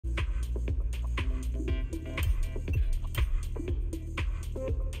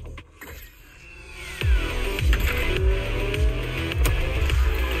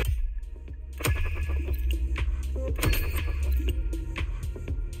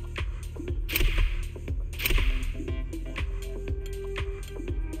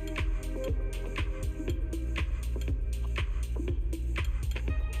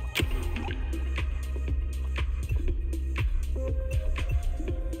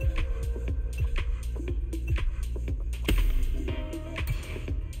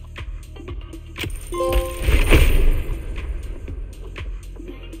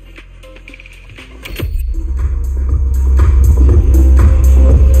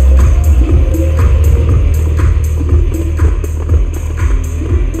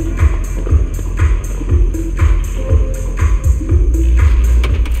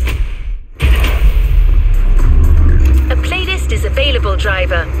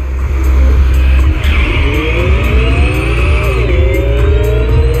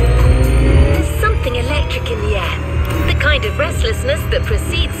nervousness that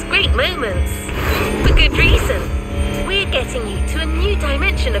precedes great moments. For good reason. We're getting you to a new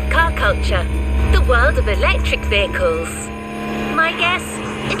dimension of car culture, the world of electric vehicles. My guess,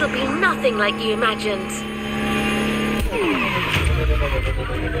 it'll be nothing like you imagined.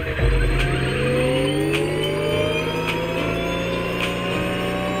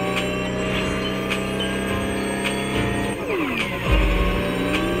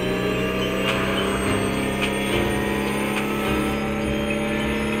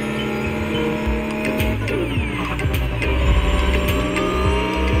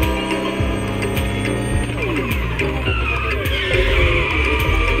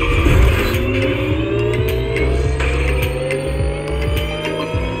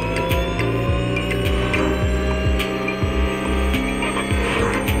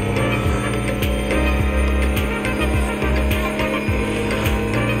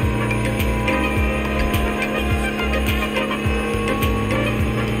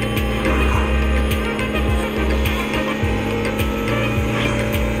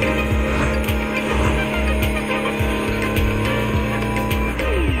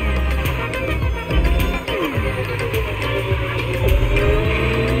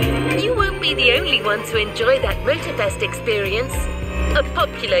 To enjoy that Motorfest experience, a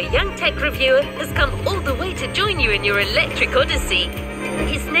popular young tech reviewer has come all the way to join you in your electric Odyssey.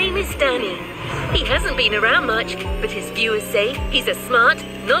 His name is Danny. He hasn't been around much, but his viewers say he's a smart,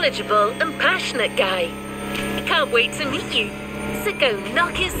 knowledgeable and passionate guy. Can't wait to meet you, so go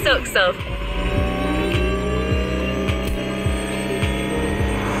knock his socks off.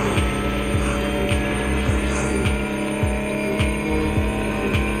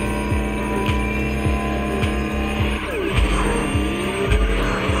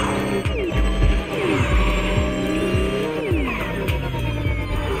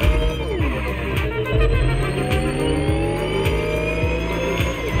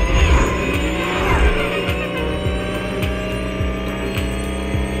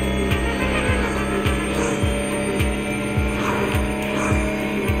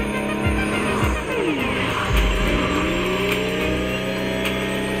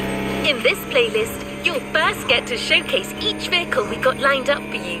 In this playlist, you'll first get to showcase each vehicle we got lined up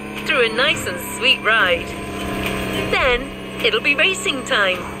for you through a nice and sweet ride. Then, it'll be racing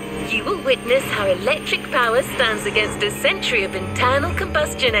time. You will witness how electric power stands against a century of internal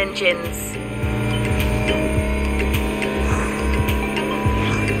combustion engines.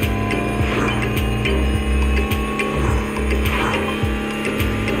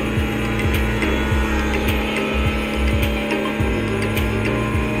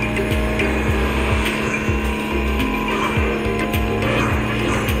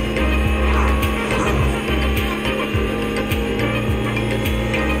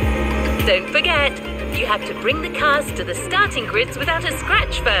 Don't forget, you have to bring the cars to the starting grids without a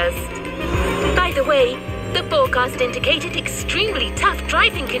scratch first. By the way, the forecast indicated extremely tough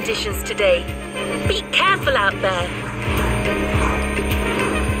driving conditions today. Be careful out there.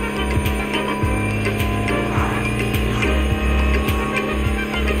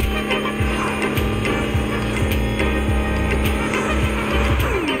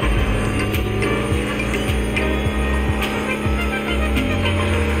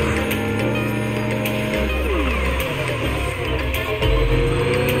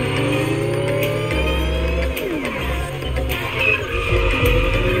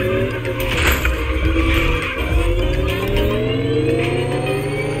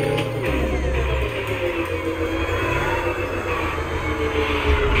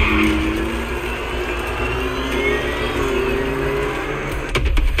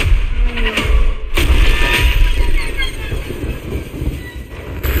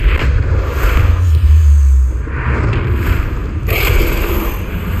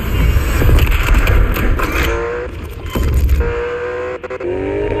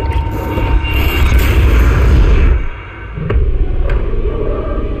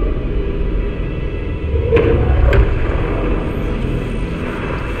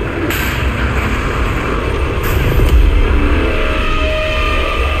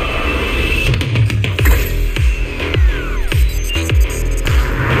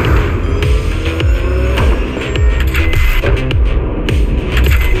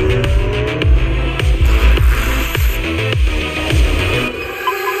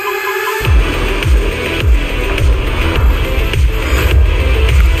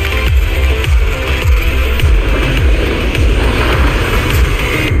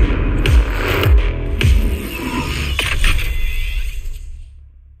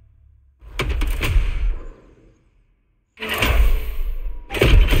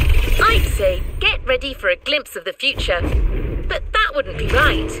 Ready for a glimpse of the future. But That wouldn't be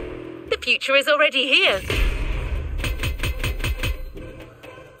right. The future is already here.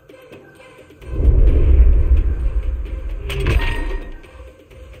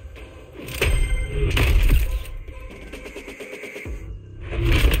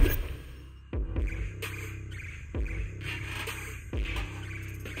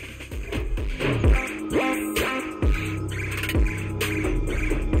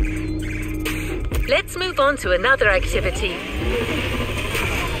 Let's move on to another activity.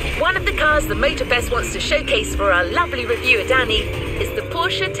 One of the cars the Motorfest wants to showcase for our lovely reviewer Danny is the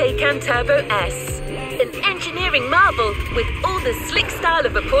Porsche Taycan Turbo S. An engineering marvel with all the slick style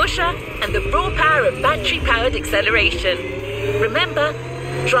of a Porsche and the raw power of battery-powered acceleration. Remember,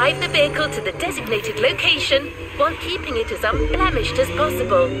 drive the vehicle to the designated location while keeping it as unblemished as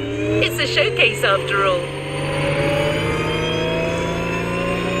possible. It's a showcase after all.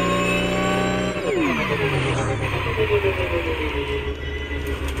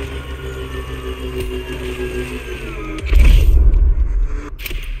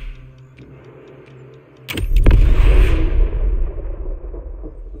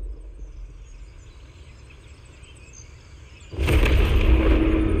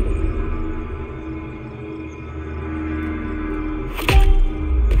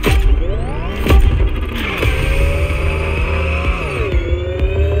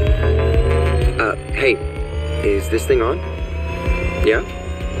 Hey, is this thing on? Yeah?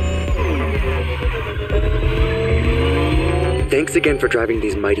 Thanks again for driving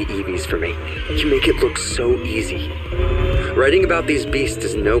these mighty EVs for me. You make it look so easy. Writing about these beasts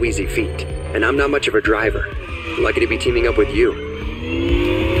is no easy feat, and I'm not much of a driver. Lucky to be teaming up with you.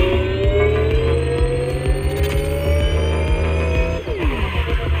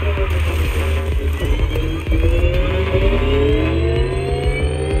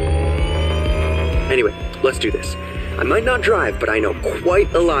 Anyway, let's do this. I might not drive, but I know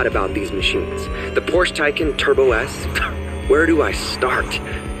quite a lot about these machines. The Porsche Taycan Turbo S, where do I start?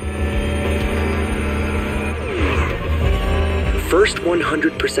 First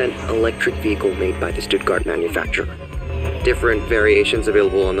 100% electric vehicle made by the Stuttgart manufacturer. Different variations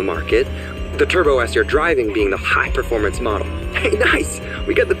available on the market. The Turbo S you're driving being the high-performance model. Hey, nice!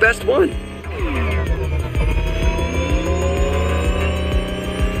 We got the best one!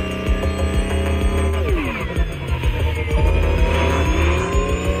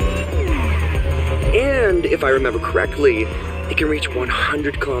 And if I remember correctly, it can reach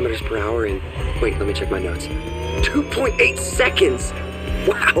 100 kilometers per hour in, wait, let me check my notes, 2.8 seconds!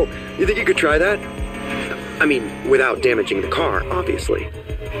 Wow, you think you could try that? I mean, without damaging the car, obviously.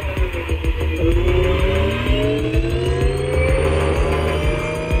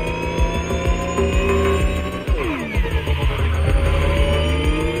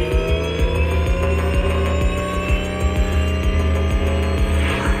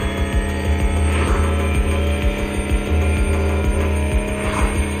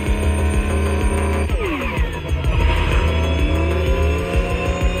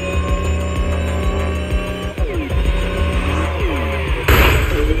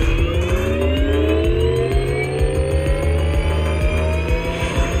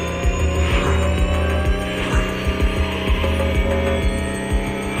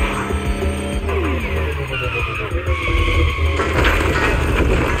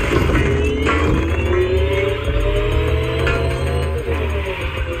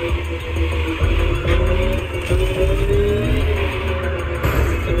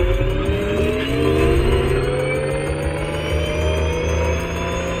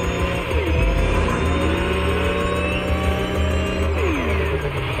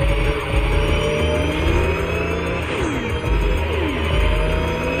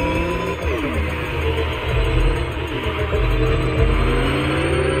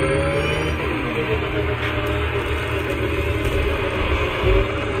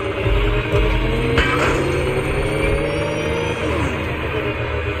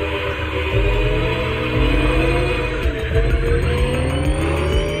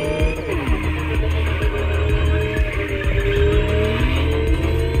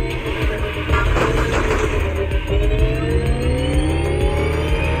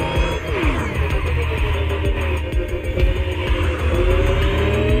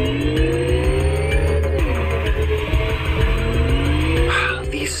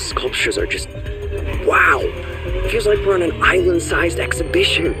 Are just, wow! Feels like we're on an island-sized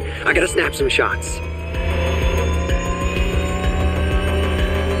exhibition. I gotta snap some shots.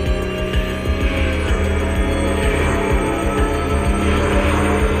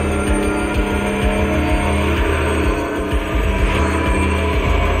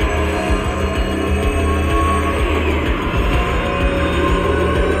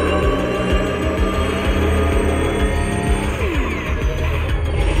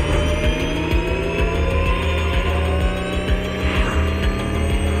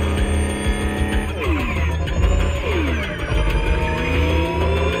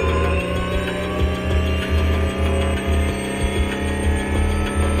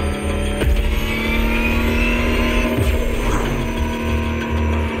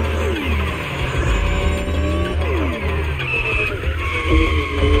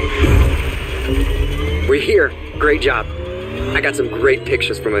 job. I got some great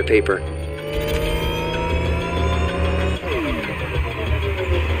pictures for my paper.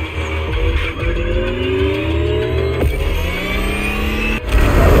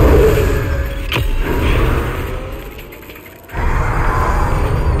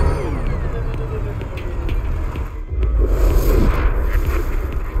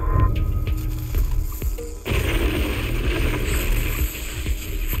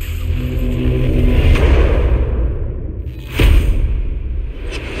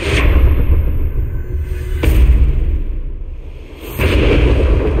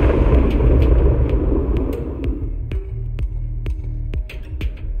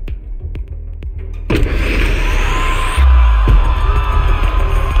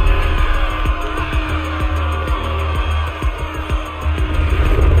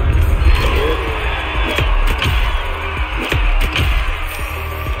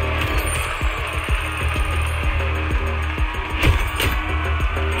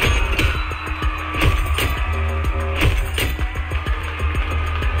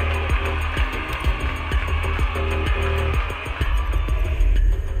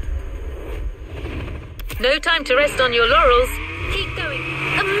 No time to rest on your laurels. Keep going.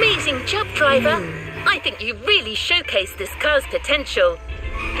 Amazing job, driver. I think you really showcased this car's potential.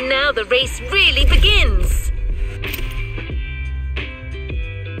 Now the race really begins.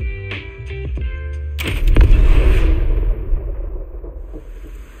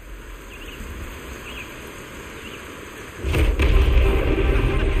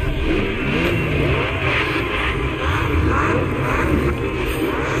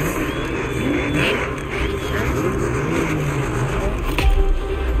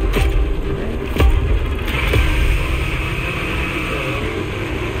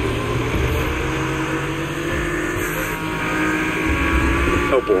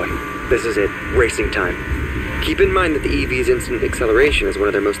 This is it, racing time. Keep in mind that the EV's instant acceleration is one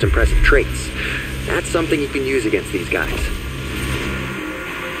of their most impressive traits. That's something you can use against these guys.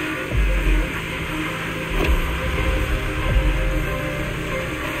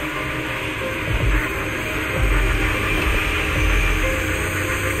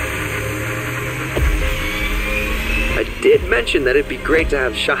 I did mention that it'd be great to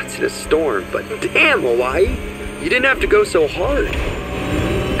have shots in a storm, but damn, Hawaii! You didn't have to go so hard.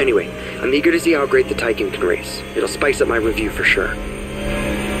 Anyway, I'm eager to see how great the Taycan can race. It'll spice up my review for sure.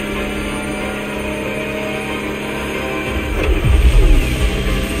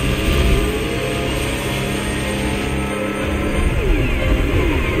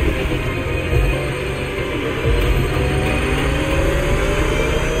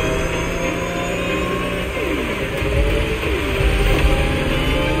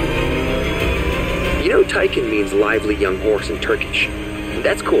 You know Taycan means lively young horse in Turkish.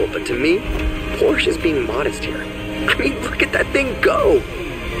 That's cool, but to me, Porsche is being modest here. I mean, look at that thing go!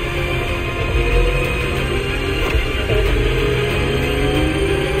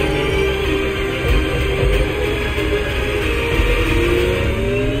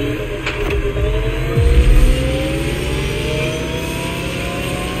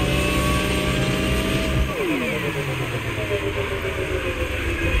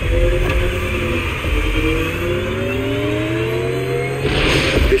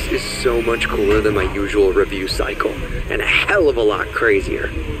 So much cooler than my usual review cycle, and a hell of a lot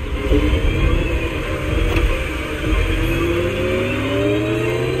crazier.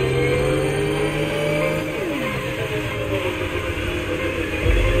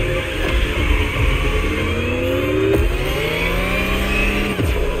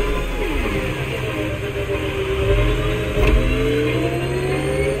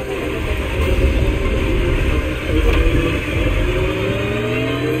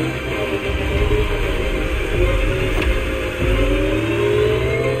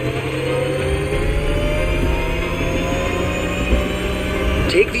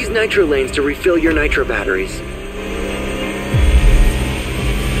 Take these nitro lanes to refill your nitro batteries.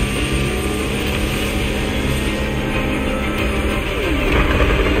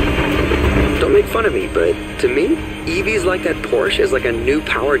 Don't make fun of me, but to me, EVs like that Porsche is like a new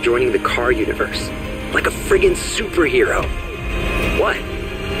power joining the car universe. Like a friggin' superhero. What?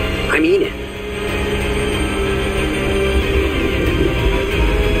 I mean it.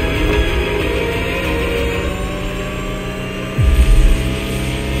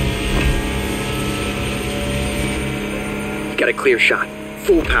 Got a clear shot.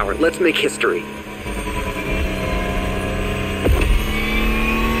 Full power. Let's make history.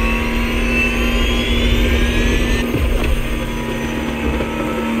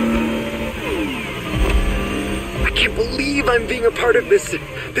 I can't believe I'm being a part of this.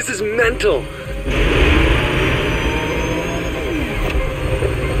 This is mental.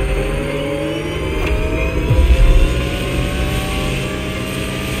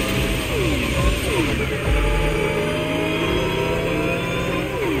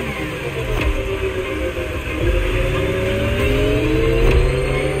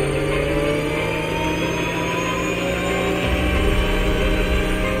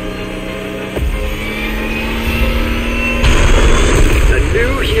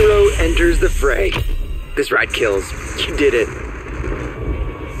 enters the fray. This ride kills. You did it.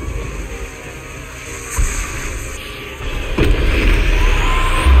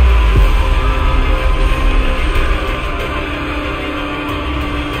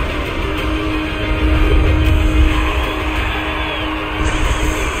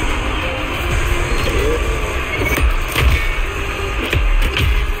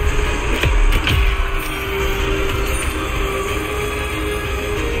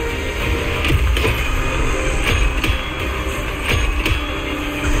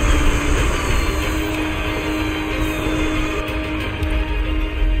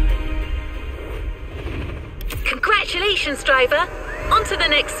 Congratulations, driver. On to the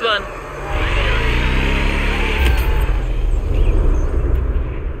next one.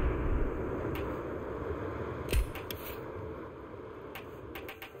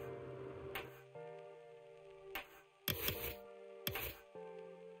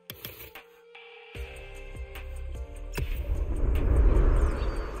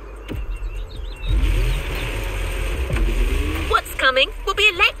 What's coming will be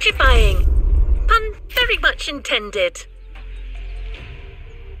electrifying. Pun very much intended.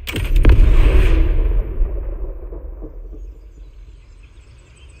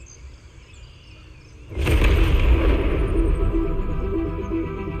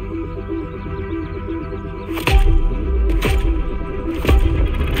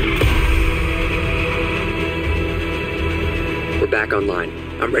 We're back online.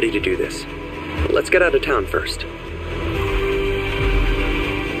 I'm ready to do this. Let's get out of town first.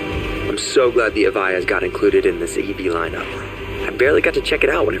 I'm so glad the Avias got included in this EV lineup. I barely got to check it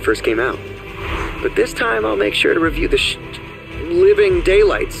out when it first came out. But this time I'll make sure to review the living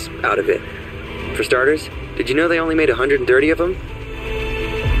daylights out of it. For starters, did you know they only made 130 of them?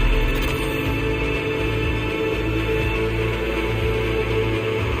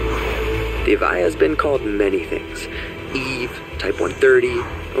 The Avia has been called many things. Eve, Type 130,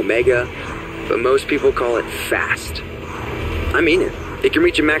 Omega, but most people call it fast. I mean it. It can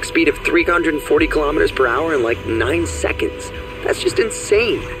reach a max speed of 340 kilometers per hour in like 9 seconds. That's just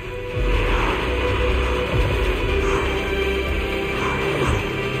insane.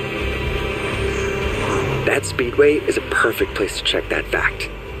 That speedway is a perfect place to check that fact.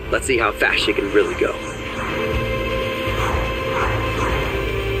 Let's see how fast she can really go.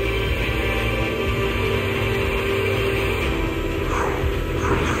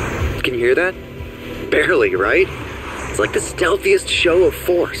 Can you hear that? Barely, right? It's like the stealthiest show of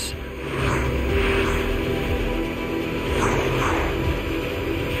force.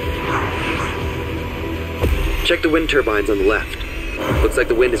 Check the wind turbines on the left. Looks like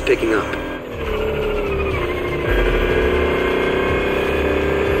the wind is picking up.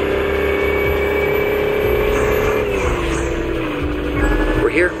 We're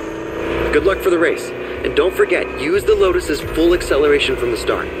here. Good luck for the race. And don't forget, use the Lotus's full acceleration from the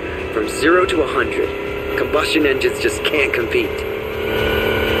start. From 0 to 100. Combustion engines just can't compete.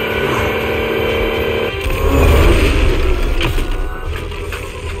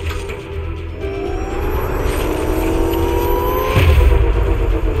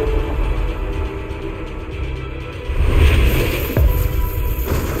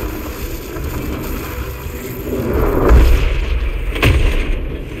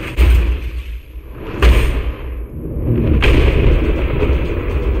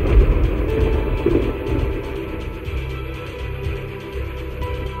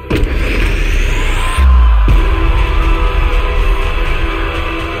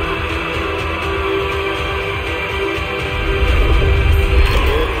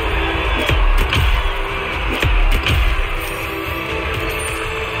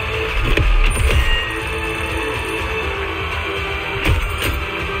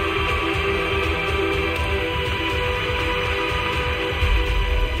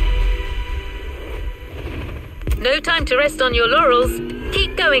 No time to rest on your laurels.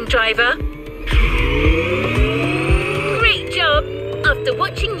 Keep going, driver. Great job! After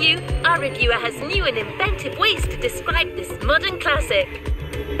watching you, our reviewer has new and inventive ways to describe this modern classic.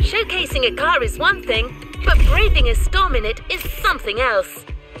 Showcasing a car is one thing, but braving a storm in it is something else.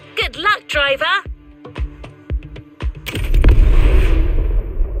 Good luck, driver!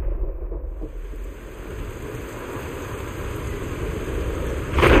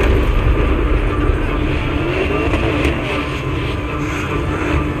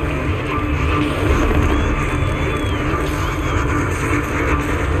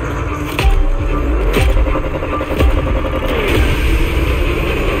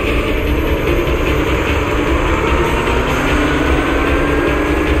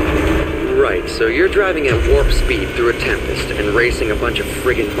 So you're driving at warp speed through a tempest and racing a bunch of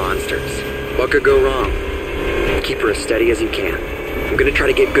friggin' monsters. What could go wrong? Keep her as steady as you can. I'm gonna try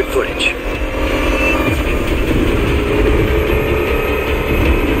to get good footage.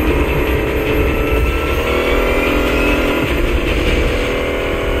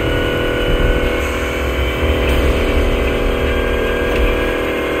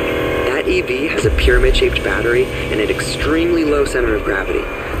 EV has a pyramid-shaped battery and an extremely low center of gravity.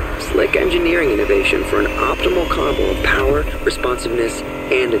 Slick engineering innovation for an optimal combo of power, responsiveness,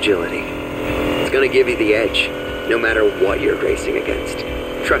 and agility. It's gonna give you the edge, no matter what you're racing against.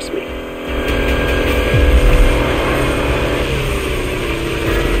 Trust me.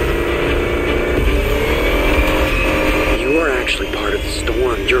 You are actually part of the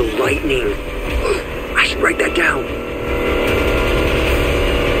storm. You're lightning. I should write that down.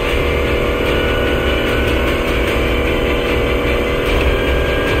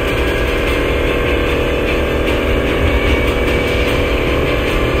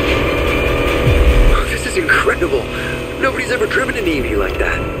 Incredible! Nobody's ever driven an EV like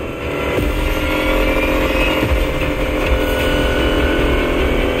that.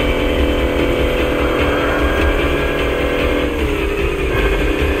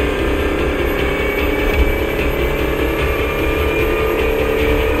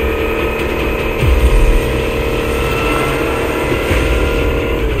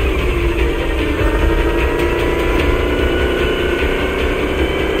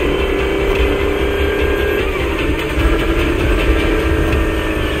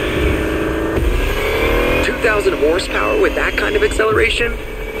 Horsepower with that kind of acceleration?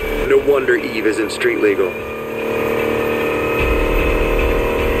 No wonder Eve isn't street legal.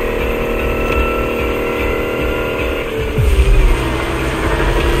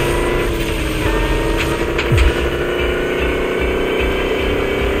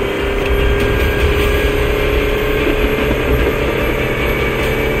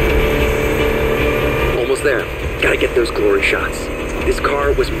 Almost there. Gotta get those glory shots. This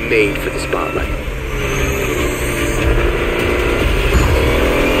car was made for the spotlight.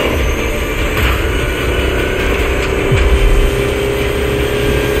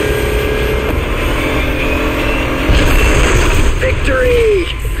 Victory!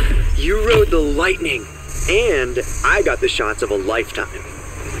 You rode the lightning, and I got the shots of a lifetime.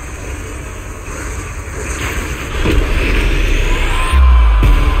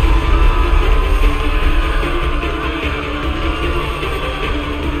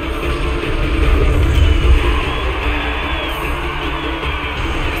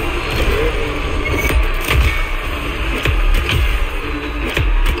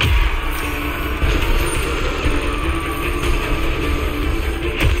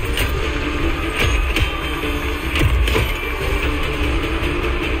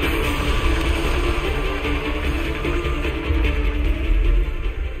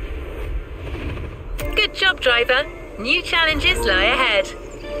 Good job, driver. New challenges lie ahead.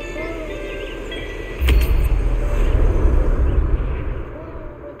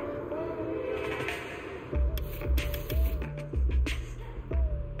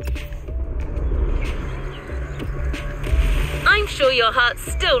 I'm sure your heart's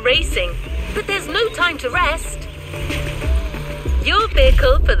still racing, but there's no time to rest. Your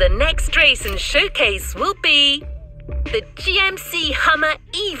vehicle for the next race and showcase will be the GMC Hummer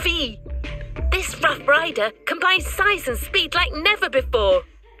EV. This rough rider combines size and speed like never before.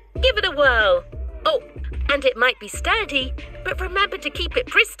 Give it a whirl. Oh, and it might be sturdy, but remember to keep it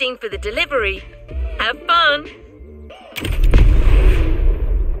pristine for the delivery. Have fun!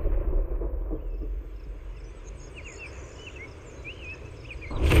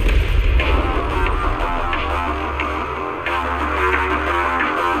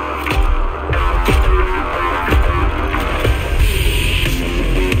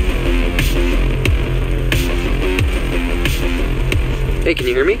 Hey, can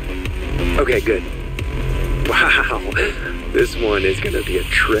you hear me? Okay, good. Wow, this one is gonna be a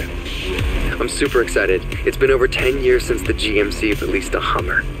trip. I'm super excited. It's been over 10 years since the GMC released a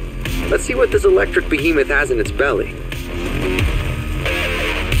Hummer. Let's see what this electric behemoth has in its belly.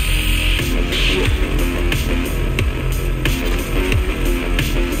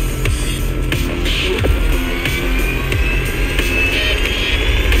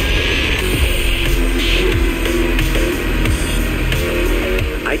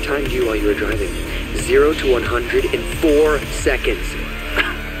 I timed you while you were driving. 0 to 100 in 4 seconds.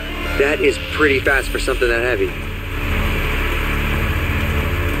 That is pretty fast for something that heavy.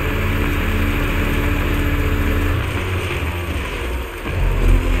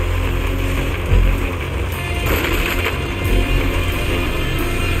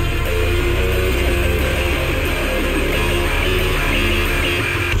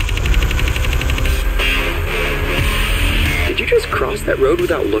 cross that road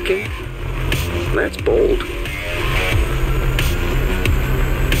without looking? That's bold.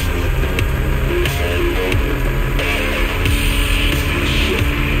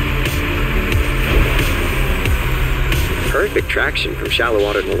 Perfect traction from shallow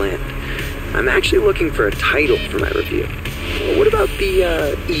water to land. I'm actually looking for a title for my review. Well, what about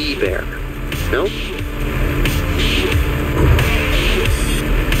the E-Bear? No?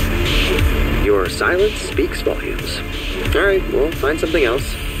 Your silence speaks volumes. Alright, we'll find something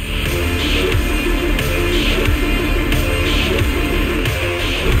else.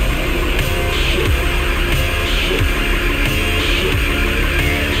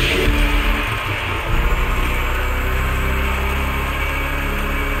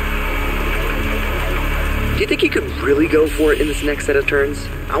 Do you think you could really go for it in this next set of turns?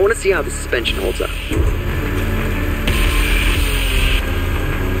 I want to see how the suspension holds up.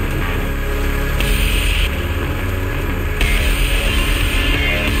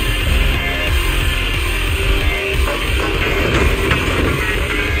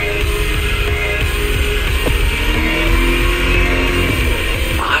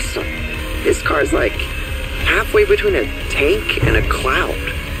 Awesome. This car's like halfway between a tank and a cloud.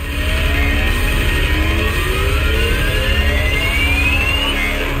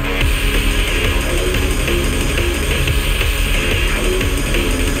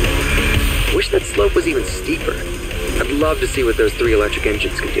 That slope was even steeper. I'd love to see what those 3 electric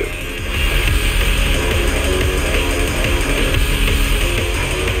engines can do.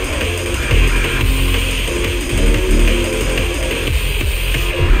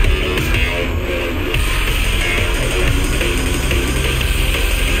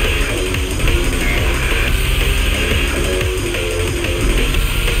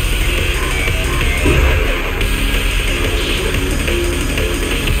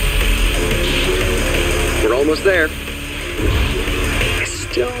 Almost there. I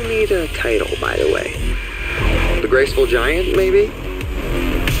still need a title, by the way. The Graceful Giant, maybe?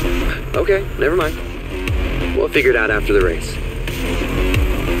 Okay, never mind. We'll figure it out after the race.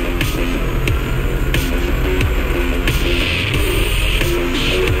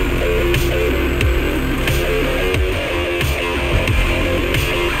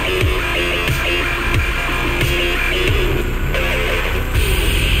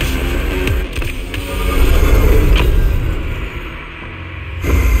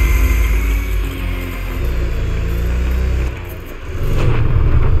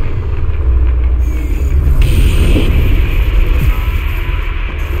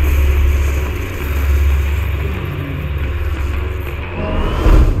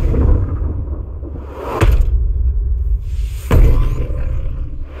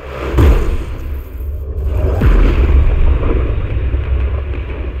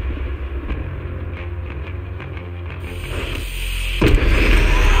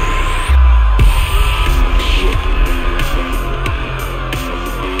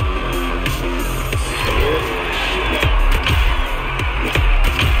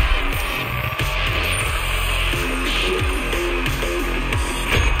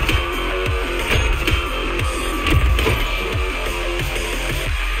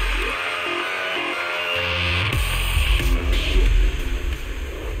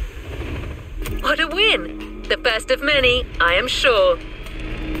 What a win! The first of many, I am sure.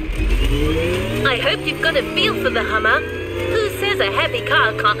 I hope you've got a feel for the Hummer. Who says a heavy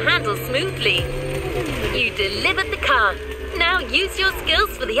car can't handle smoothly? You delivered the car. Now use your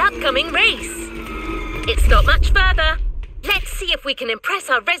skills for the upcoming race. It's not much further. Let's see if we can impress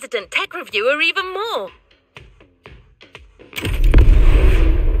our resident tech reviewer even more.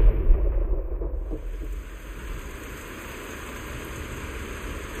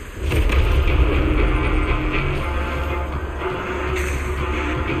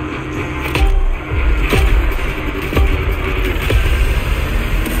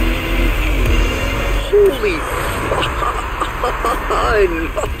 Holy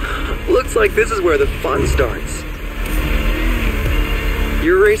fun! Looks like this is where the fun starts.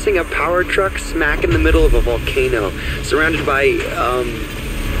 You're racing a power truck smack in the middle of a volcano, surrounded by,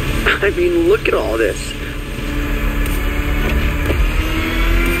 I mean, look at all this.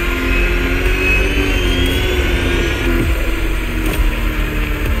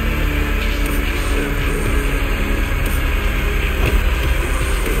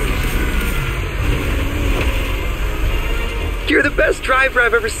 You're the best driver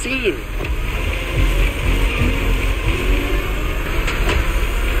I've ever seen.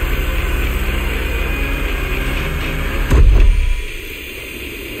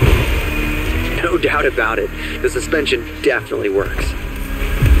 No doubt about it. The suspension definitely works.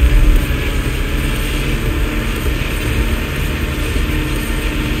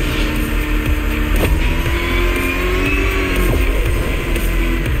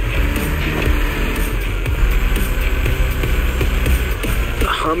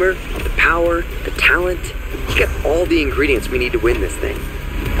 all the ingredients we need to win this thing.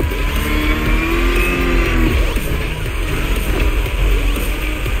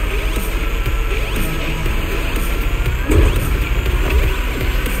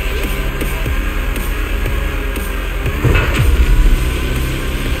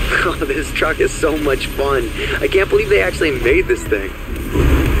 Oh, this truck is so much fun. I can't believe they actually made this thing.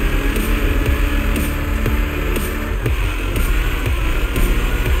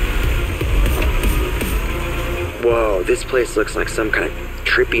 Whoa, this place looks like some kind of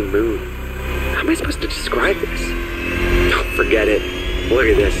trippy moon. How am I supposed to describe this? Oh, forget it. Look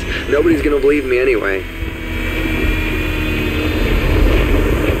at this. Nobody's gonna believe me anyway.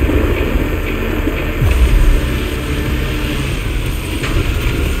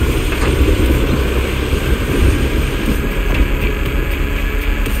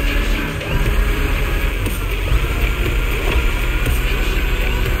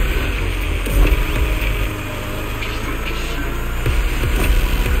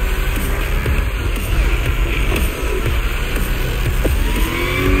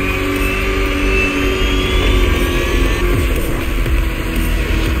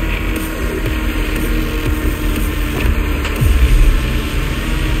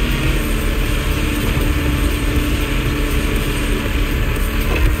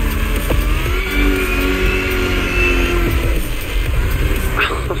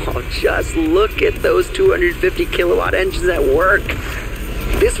 Just look at those 250 kilowatt engines at work.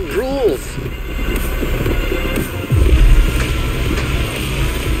 This rules.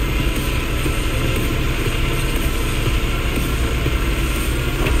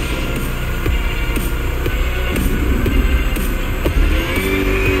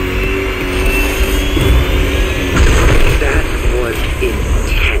 That was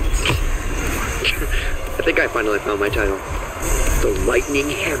intense. I think I finally found my title. The Lightning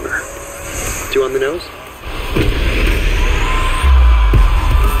Hammer. 2 on the nose?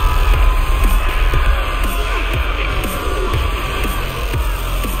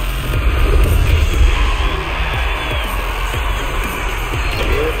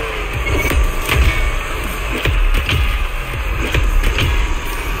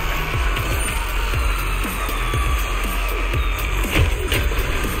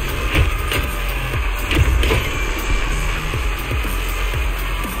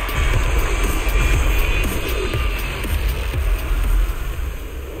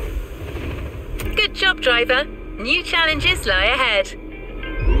 Good job, driver. New challenges lie ahead.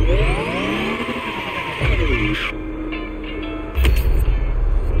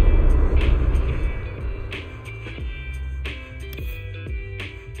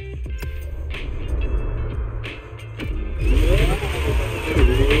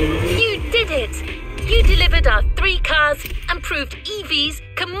 You did it! You delivered our 3 cars and proved EVs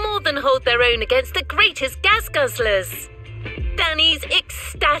can more than hold their own against the greatest gas guzzlers. Danny's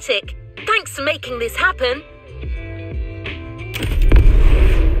ecstatic. Thanks for making this happen.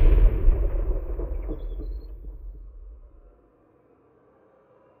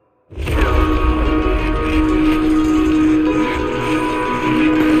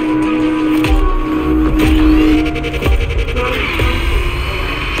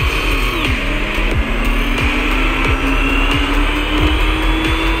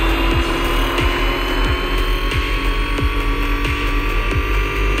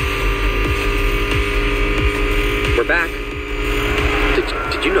 We're back.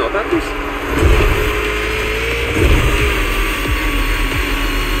 Did you know about this?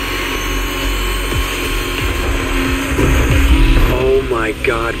 Oh my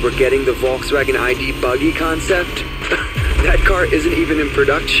god, we're getting the Volkswagen ID buggy concept? That car isn't even in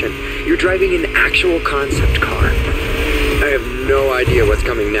production. You're driving an actual concept car. I have no idea what's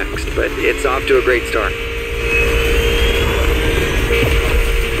coming next, but it's off to a great start.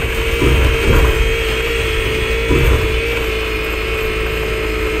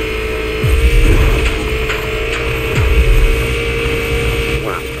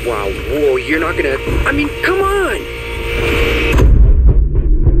 Whoa, you're not gonna... I mean, come on!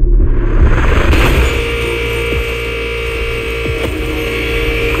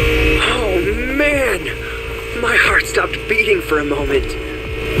 Oh, man! My heart stopped beating for a moment.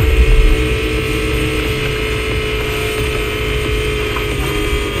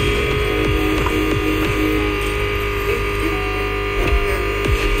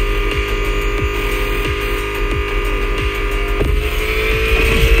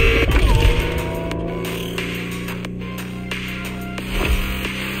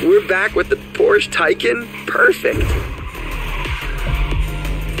 We're back with the Porsche Taycan. Perfect.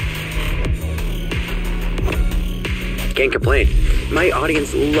 Can't complain. My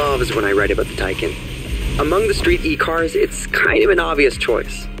audience loves when I write about the Taycan. Among the street e-cars, it's kind of an obvious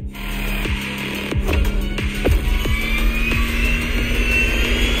choice.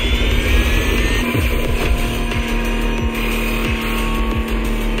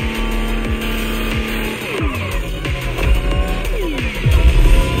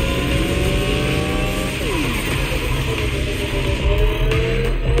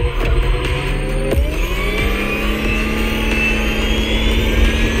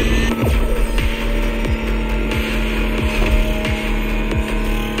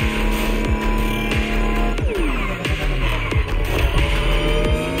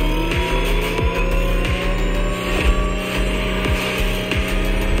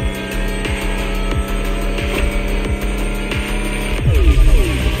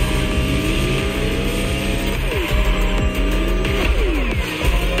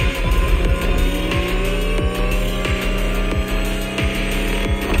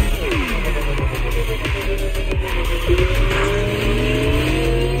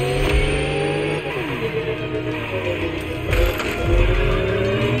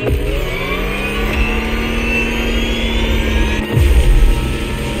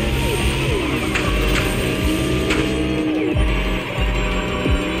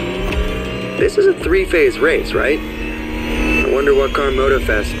 This is a 3-phase race, right? I wonder what car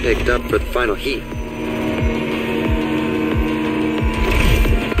Motorfest picked up for the final heat.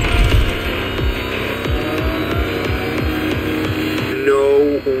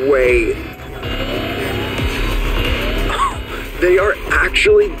 No way. They are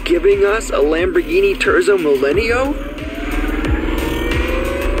actually giving us a Lamborghini Terzo Millennio?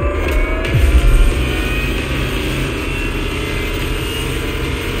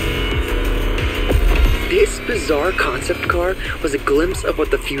 This bizarre concept car was a glimpse of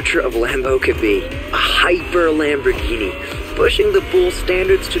what the future of Lambo could be. A hyper Lamborghini, pushing the bull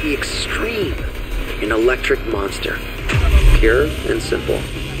standards to the extreme. An electric monster. Pure and simple.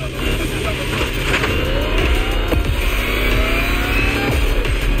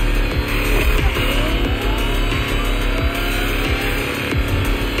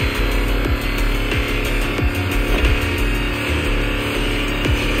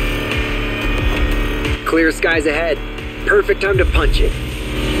 Clear skies ahead. Perfect time to punch it.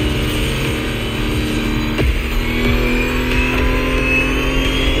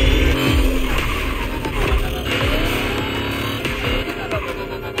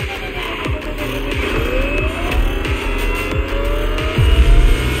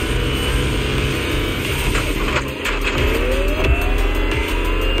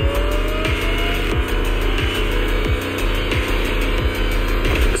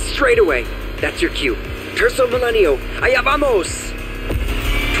 Straight away. That's your cue. Terzo Millennio, allá vamos!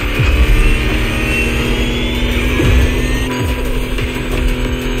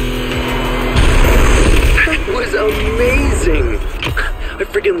 That was amazing! I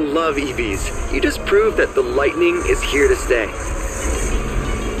freaking love EVs. You just proved that the Lightning is here to stay.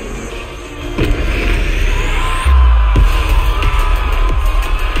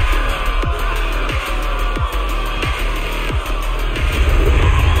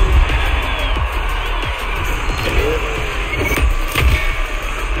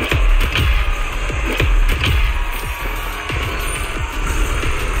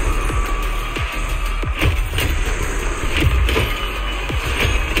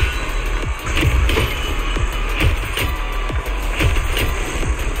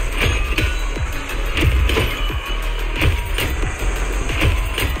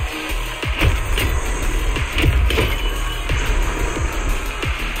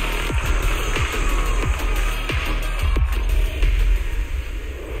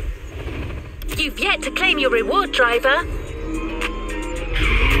 You've yet to claim your reward, driver.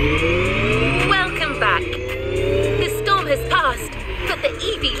 Welcome back. The storm has passed, but the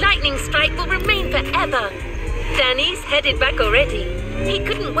EV lightning strike will remain forever. Danny's headed back already. He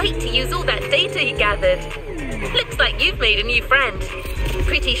couldn't wait to use all that data he gathered. Looks like you've made a new friend.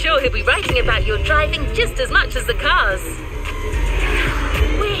 Pretty sure he'll be writing about your driving just as much as the cars.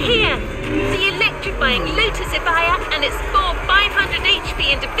 We're here! The electrifying Lotus Evija and its 4 500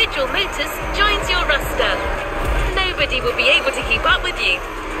 HP individual motors joins your roster. Nobody will be able to keep up with you.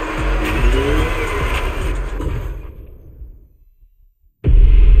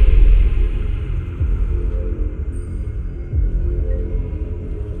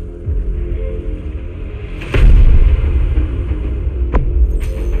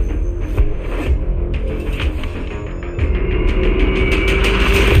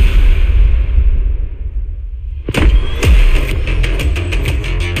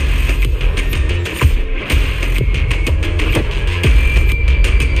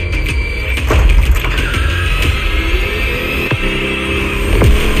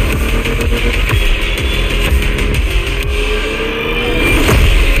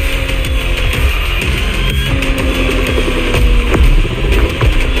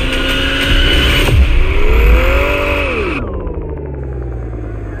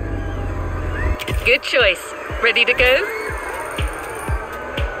 Good choice. Ready to go?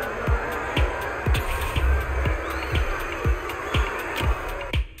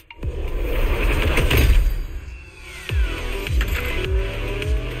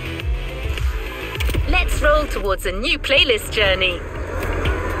 Let's roll towards a new playlist journey.